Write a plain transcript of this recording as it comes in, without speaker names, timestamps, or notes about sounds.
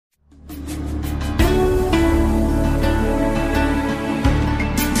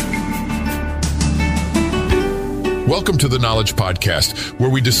Welcome to the Knowledge Podcast, where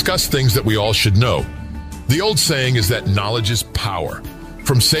we discuss things that we all should know. The old saying is that knowledge is power.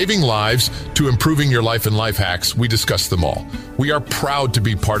 From saving lives to improving your life and life hacks, we discuss them all. We are proud to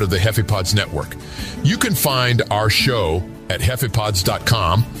be part of the HeffyPods network. You can find our show at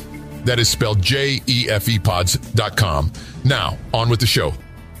heffypods.com. That is spelled JEFEpods.com. Now, on with the show.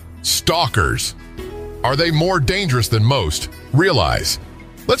 Stalkers. Are they more dangerous than most? Realize.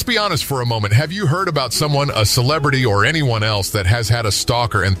 Let's be honest for a moment. Have you heard about someone, a celebrity or anyone else that has had a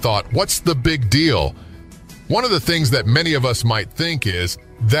stalker and thought, what's the big deal? One of the things that many of us might think is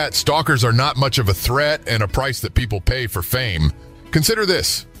that stalkers are not much of a threat and a price that people pay for fame. Consider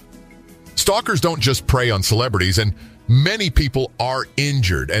this. Stalkers don't just prey on celebrities, and many people are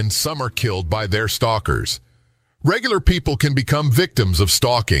injured and some are killed by their stalkers. Regular people can become victims of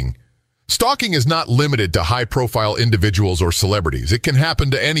stalking. Stalking is not limited to high-profile individuals or celebrities. It can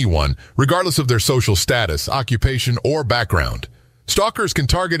happen to anyone, regardless of their social status, occupation, or background. Stalkers can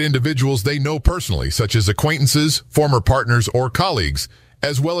target individuals they know personally, such as acquaintances, former partners, or colleagues,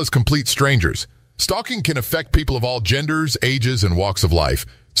 as well as complete strangers. Stalking can affect people of all genders, ages, and walks of life.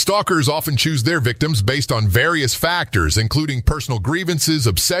 Stalkers often choose their victims based on various factors, including personal grievances,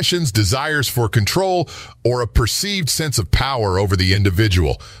 obsessions, desires for control, or a perceived sense of power over the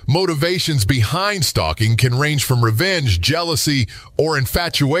individual. Motivations behind stalking can range from revenge, jealousy, or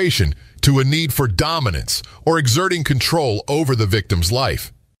infatuation to a need for dominance or exerting control over the victim's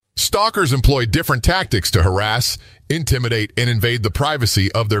life. Stalkers employ different tactics to harass, intimidate, and invade the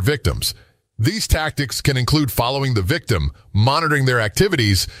privacy of their victims. These tactics can include following the victim, monitoring their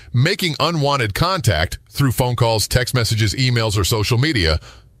activities, making unwanted contact through phone calls, text messages, emails, or social media,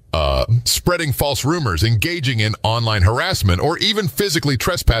 spreading false rumors, engaging in online harassment, or even physically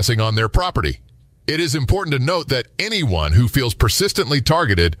trespassing on their property. It is important to note that anyone who feels persistently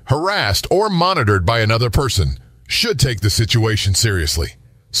targeted, harassed, or monitored by another person should take the situation seriously.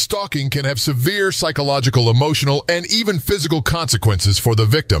 Stalking can have severe psychological, emotional, and even physical consequences for the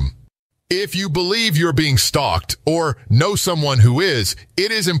victim. If you believe you're being stalked or know someone who is,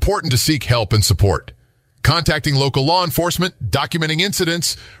 it is important to seek help and support. Contacting local law enforcement, documenting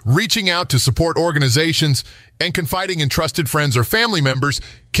incidents, reaching out to support organizations, and confiding in trusted friends or family members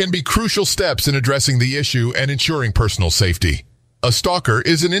can be crucial steps in addressing the issue and ensuring personal safety. A stalker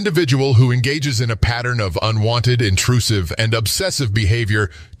is an individual who engages in a pattern of unwanted, intrusive, and obsessive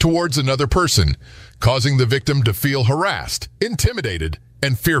behavior towards another person, causing the victim to feel harassed, intimidated,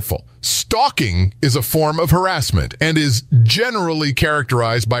 and fearful. Stalking is a form of harassment and is generally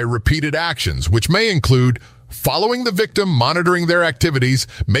characterized by repeated actions, which may include following the victim, monitoring their activities,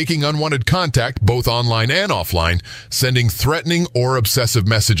 making unwanted contact both online and offline, sending threatening or obsessive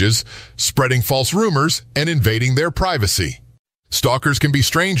messages, spreading false rumors, and invading their privacy. Stalkers can be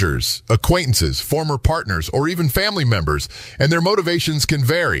strangers, acquaintances, former partners, or even family members, and their motivations can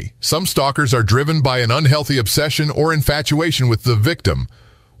vary. Some stalkers are driven by an unhealthy obsession or infatuation with the victim,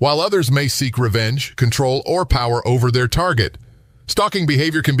 while others may seek revenge, control, or power over their target. Stalking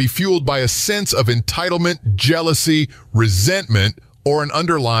behavior can be fueled by a sense of entitlement, jealousy, resentment, or an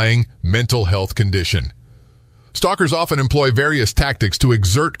underlying mental health condition. Stalkers often employ various tactics to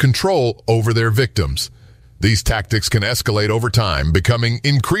exert control over their victims. These tactics can escalate over time, becoming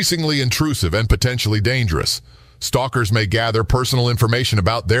increasingly intrusive and potentially dangerous. Stalkers may gather personal information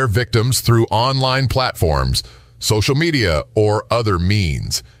about their victims through online platforms, social media, or other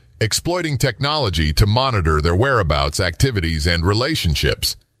means, exploiting technology to monitor their whereabouts, activities, and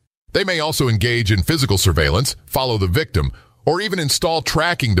relationships. They may also engage in physical surveillance, follow the victim, or even install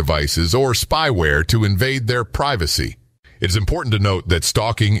tracking devices or spyware to invade their privacy. It is important to note that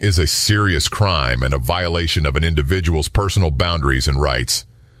stalking is a serious crime and a violation of an individual's personal boundaries and rights.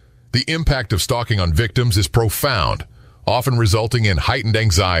 The impact of stalking on victims is profound, often resulting in heightened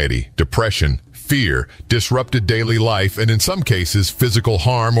anxiety, depression, fear, disrupted daily life, and in some cases, physical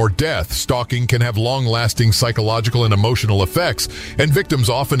harm or death. Stalking can have long-lasting psychological and emotional effects, and victims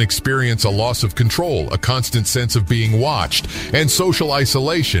often experience a loss of control, a constant sense of being watched, and social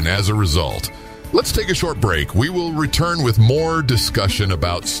isolation as a result. Let's take a short break. We will return with more discussion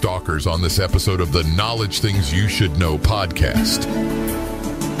about stalkers on this episode of the Knowledge Things You Should Know podcast.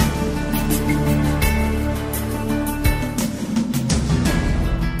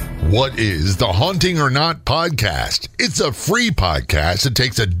 What is the Haunting or Not podcast? It's a free podcast that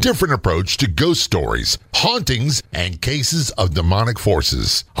takes a different approach to ghost stories, hauntings, and cases of demonic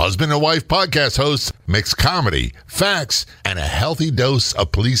forces. Husband and wife podcast hosts mix comedy, facts, and a healthy dose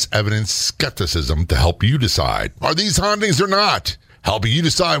of police evidence skepticism to help you decide, are these hauntings or not? Helping you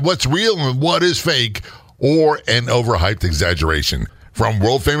decide what's real and what is fake or an overhyped exaggeration. From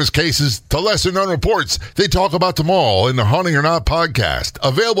world-famous cases to lesser-known reports, they talk about them all in the Haunting or Not podcast,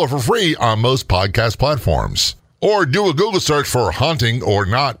 available for free on most podcast platforms. Or do a Google search for Haunting or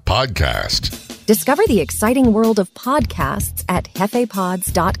Not podcast. Discover the exciting world of podcasts at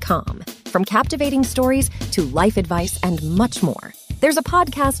hefepods.com. From captivating stories to life advice and much more. There's a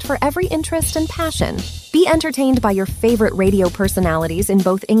podcast for every interest and passion. Be entertained by your favorite radio personalities in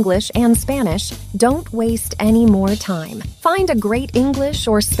both English and Spanish. Don't waste any more time. Find a great English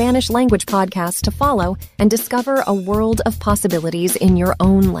or Spanish language podcast to follow and discover a world of possibilities in your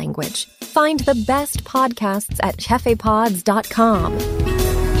own language. Find the best podcasts at hefepods.com.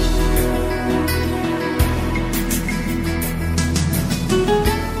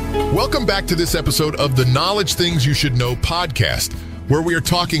 Welcome back to this episode of the Knowledge Things You Should Know podcast, where we are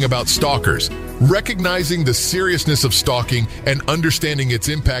talking about stalkers. Recognizing the seriousness of stalking and understanding its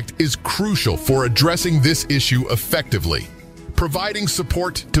impact is crucial for addressing this issue effectively. Providing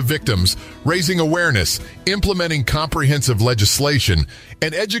support to victims, raising awareness, implementing comprehensive legislation,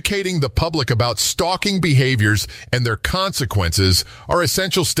 and educating the public about stalking behaviors and their consequences are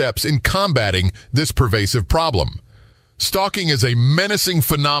essential steps in combating this pervasive problem. Stalking is a menacing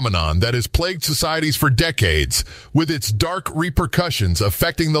phenomenon that has plagued societies for decades, with its dark repercussions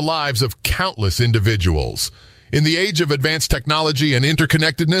affecting the lives of countless individuals. In the age of advanced technology and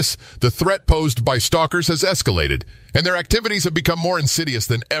interconnectedness, the threat posed by stalkers has escalated, and their activities have become more insidious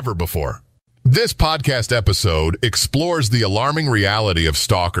than ever before. This podcast episode explores the alarming reality of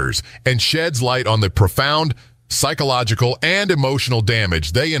stalkers and sheds light on the profound psychological and emotional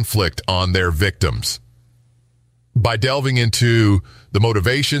damage they inflict on their victims. By delving into the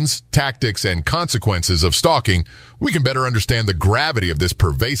motivations, tactics, and consequences of stalking, we can better understand the gravity of this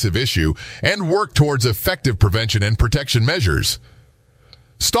pervasive issue and work towards effective prevention and protection measures.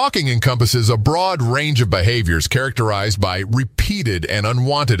 Stalking encompasses a broad range of behaviors characterized by repeated and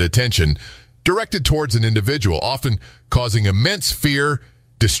unwanted attention directed towards an individual, often causing immense fear,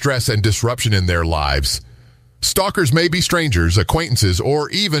 distress, and disruption in their lives. Stalkers may be strangers, acquaintances, or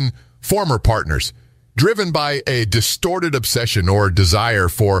even former partners, driven by a distorted obsession or desire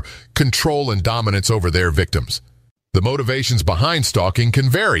for control and dominance over their victims. The motivations behind stalking can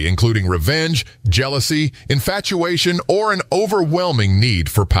vary, including revenge, jealousy, infatuation, or an overwhelming need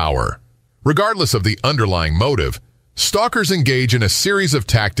for power. Regardless of the underlying motive, stalkers engage in a series of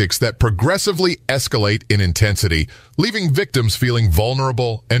tactics that progressively escalate in intensity, leaving victims feeling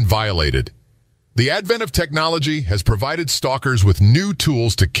vulnerable and violated. The advent of technology has provided stalkers with new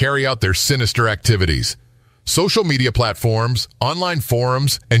tools to carry out their sinister activities. Social media platforms, online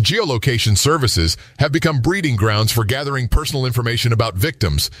forums, and geolocation services have become breeding grounds for gathering personal information about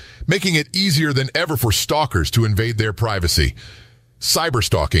victims, making it easier than ever for stalkers to invade their privacy.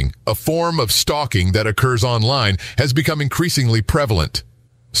 Cyberstalking, a form of stalking that occurs online, has become increasingly prevalent.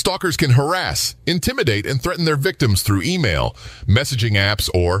 Stalkers can harass, intimidate, and threaten their victims through email, messaging apps,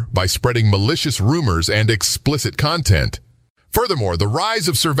 or by spreading malicious rumors and explicit content. Furthermore, the rise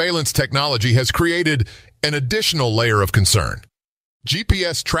of surveillance technology has created an additional layer of concern.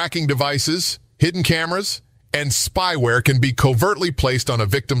 GPS tracking devices, hidden cameras, and spyware can be covertly placed on a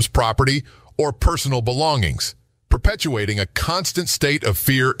victim's property or personal belongings, perpetuating a constant state of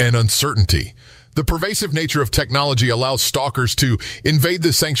fear and uncertainty. The pervasive nature of technology allows stalkers to invade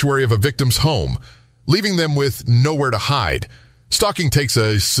the sanctuary of a victim's home, leaving them with nowhere to hide. Stalking takes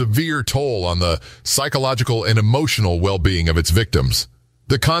a severe toll on the psychological and emotional well-being of its victims.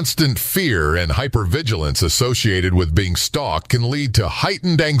 The constant fear and hypervigilance associated with being stalked can lead to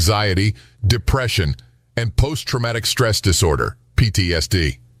heightened anxiety, depression, and post-traumatic stress disorder,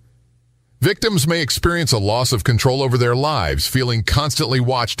 PTSD. Victims may experience a loss of control over their lives, feeling constantly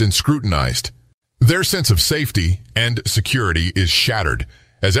watched and scrutinized. Their sense of safety and security is shattered,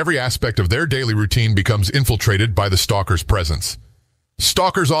 as every aspect of their daily routine becomes infiltrated by the stalker's presence.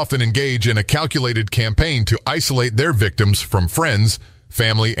 Stalkers often engage in a calculated campaign to isolate their victims from friends,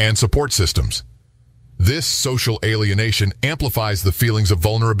 family, and support systems. This social alienation amplifies the feelings of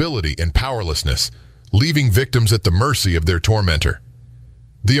vulnerability and powerlessness, leaving victims at the mercy of their tormentor.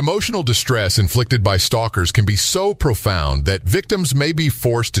 The emotional distress inflicted by stalkers can be so profound that victims may be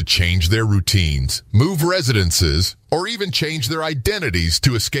forced to change their routines, move residences, or even change their identities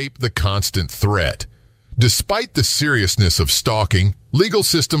to escape the constant threat. Despite the seriousness of stalking, legal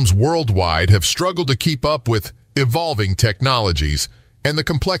systems worldwide have struggled to keep up with evolving technologies and the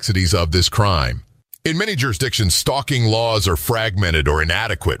complexities of this crime. In many jurisdictions, stalking laws are fragmented or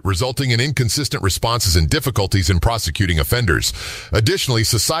inadequate, resulting in inconsistent responses and difficulties in prosecuting offenders. Additionally,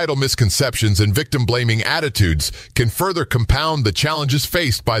 societal misconceptions and victim-blaming attitudes can further compound the challenges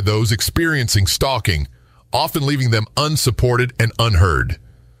faced by those experiencing stalking. often leaving them unsupported and unheard.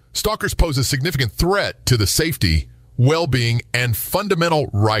 Stalkers pose a significant threat to the safety, well-being, and fundamental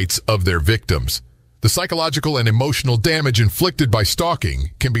rights of their victims. The psychological and emotional damage inflicted by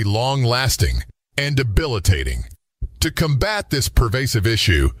stalking can be long-lasting and debilitating. To combat this pervasive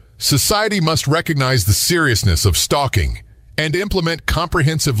issue, society must recognize the seriousness of stalking and implement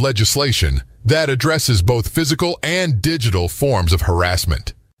comprehensive legislation that addresses both physical and digital forms of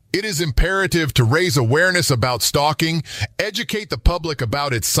harassment. It is imperative to raise awareness about stalking, educate the public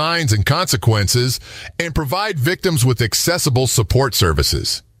about its signs and consequences, and provide victims with accessible support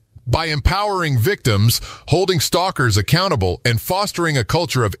services. By empowering victims, holding stalkers accountable, and fostering a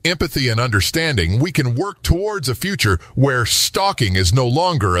culture of empathy and understanding, we can work towards a future where stalking is no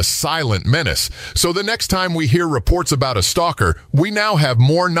longer a silent menace. So the next time we hear reports about a stalker, we now have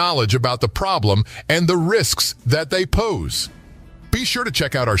more knowledge about the problem and the risks that they pose. Be sure to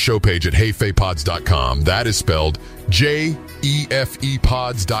check out our show page at heyfepods.com. That is spelled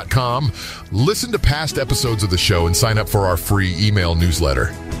JEFEpods.com. Listen to past episodes of the show and sign up for our free email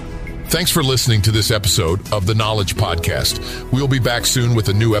newsletter. Thanks for listening to this episode of The Knowledge Podcast. We'll be back soon with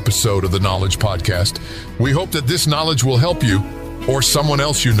a new episode of The Knowledge Podcast. We hope that this knowledge will help you or someone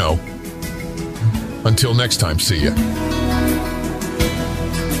else you know. Until next time, see ya.